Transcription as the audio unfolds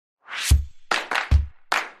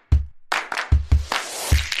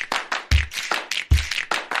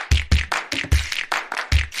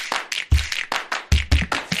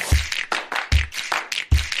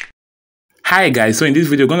Hi guys, so in this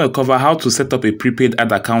video, we're going to cover how to set up a prepaid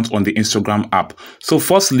ad account on the Instagram app. So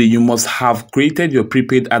firstly, you must have created your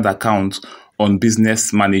prepaid ad account on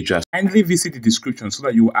Business Manager. Kindly visit the description so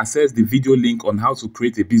that you will access the video link on how to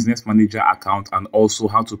create a Business Manager account and also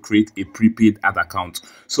how to create a prepaid ad account.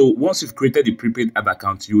 So once you've created the prepaid ad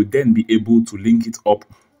account, you will then be able to link it up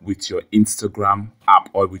with your Instagram app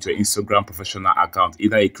or with your Instagram professional account,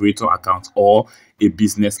 either a creator account or a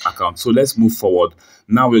business account. So let's move forward.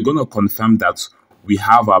 Now we're going to confirm that we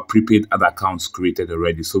have our prepaid ad accounts created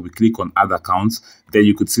already. So we click on add accounts. Then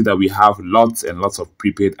you could see that we have lots and lots of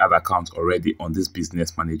prepaid ad accounts already on this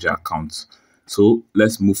business manager account. So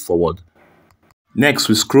let's move forward. Next,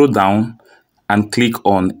 we scroll down and click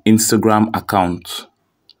on Instagram account.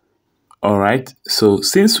 All right. So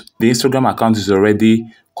since the Instagram account is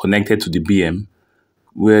already connected to the BM,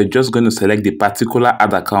 we're just going to select the particular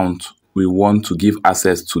ad account we want to give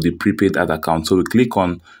access to the prepaid ad account. So we click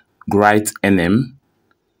on Gwrite NM.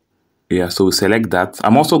 Yeah, so we select that.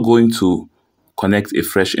 I'm also going to connect a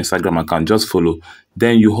fresh Instagram account. Just follow.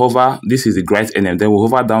 Then you hover. This is the Gwrite NM. Then we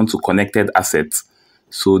hover down to connected assets.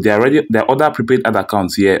 So there are other prepaid ad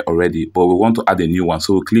accounts here already, but we want to add a new one.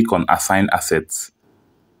 So we click on assign assets.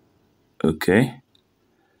 Okay.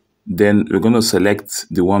 Then we're going to select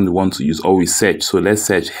the one we want to use, or we search. So let's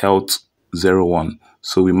search health 01.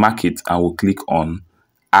 So we mark it and we'll click on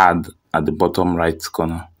add at the bottom right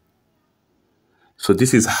corner. So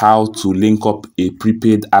this is how to link up a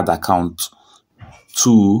prepaid ad account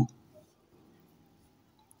to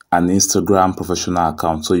an Instagram professional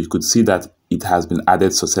account. So you could see that it has been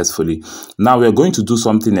added successfully. Now we're going to do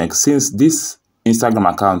something next. Since this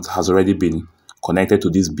Instagram account has already been connected to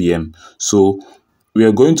this BM, so we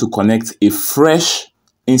are going to connect a fresh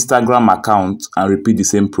Instagram account and repeat the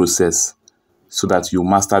same process so that you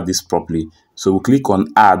master this properly. So we'll click on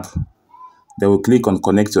add, then we'll click on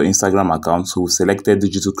connect your Instagram account. So we've selected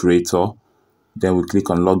digital creator, then we click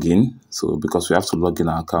on login. So because we have to log in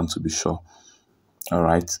our account to be sure. All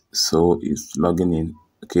right, so it's logging in.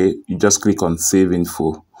 Okay, you just click on save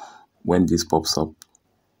info when this pops up.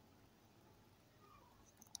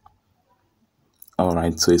 All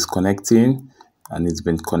right, so it's connecting and it's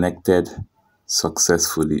been connected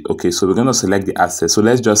successfully. Okay, so we're going to select the asset. So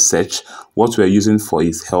let's just search. What we're using for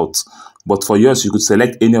is health, but for yours you could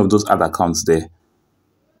select any of those other accounts there.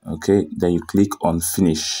 Okay, then you click on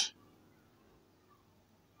finish.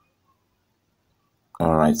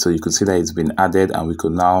 All right, so you could see that it's been added and we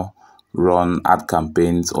could now run ad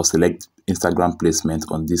campaigns or select Instagram placement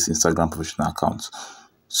on this Instagram professional account.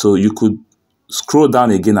 So you could scroll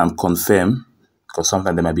down again and confirm, because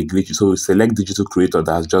sometimes there might be glitches. So we select digital creator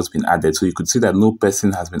that has just been added. So you could see that no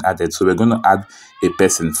person has been added. So we're going to add a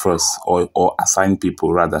person first, or assign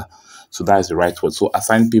people rather. So that is the right word. So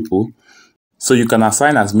assign people. So you can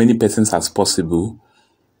assign as many persons as possible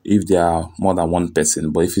if there are more than one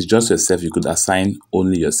person. But if it's just yourself, you could assign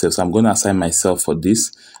only yourself. So I'm going to assign myself for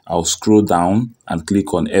this. I'll scroll down and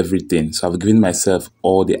click on everything. So I've given myself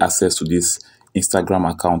all the access to this Instagram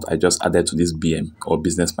account I just added to this BM or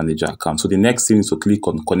business manager account. So the next thing is to click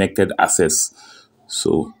on connected access.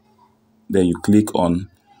 So then you click on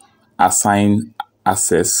assign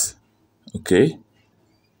access. Okay.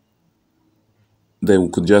 Then we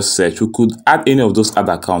could just search. We could add any of those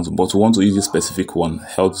other accounts, but we want to use this specific one,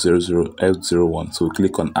 health01. So we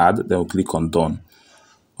click on add, then we click on done.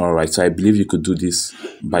 All right. So I believe you could do this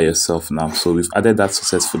by yourself now. So we've added that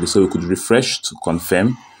successfully. So we could refresh to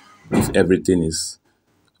confirm if everything is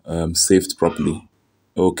saved properly.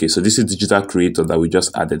 Okay, so this is digital creator that we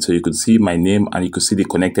just added. So you could see my name and you could see the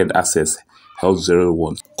connected access,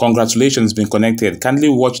 health01. Congratulations, been connected. Kindly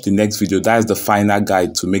watch the next video. That is the final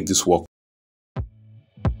guide to make this work.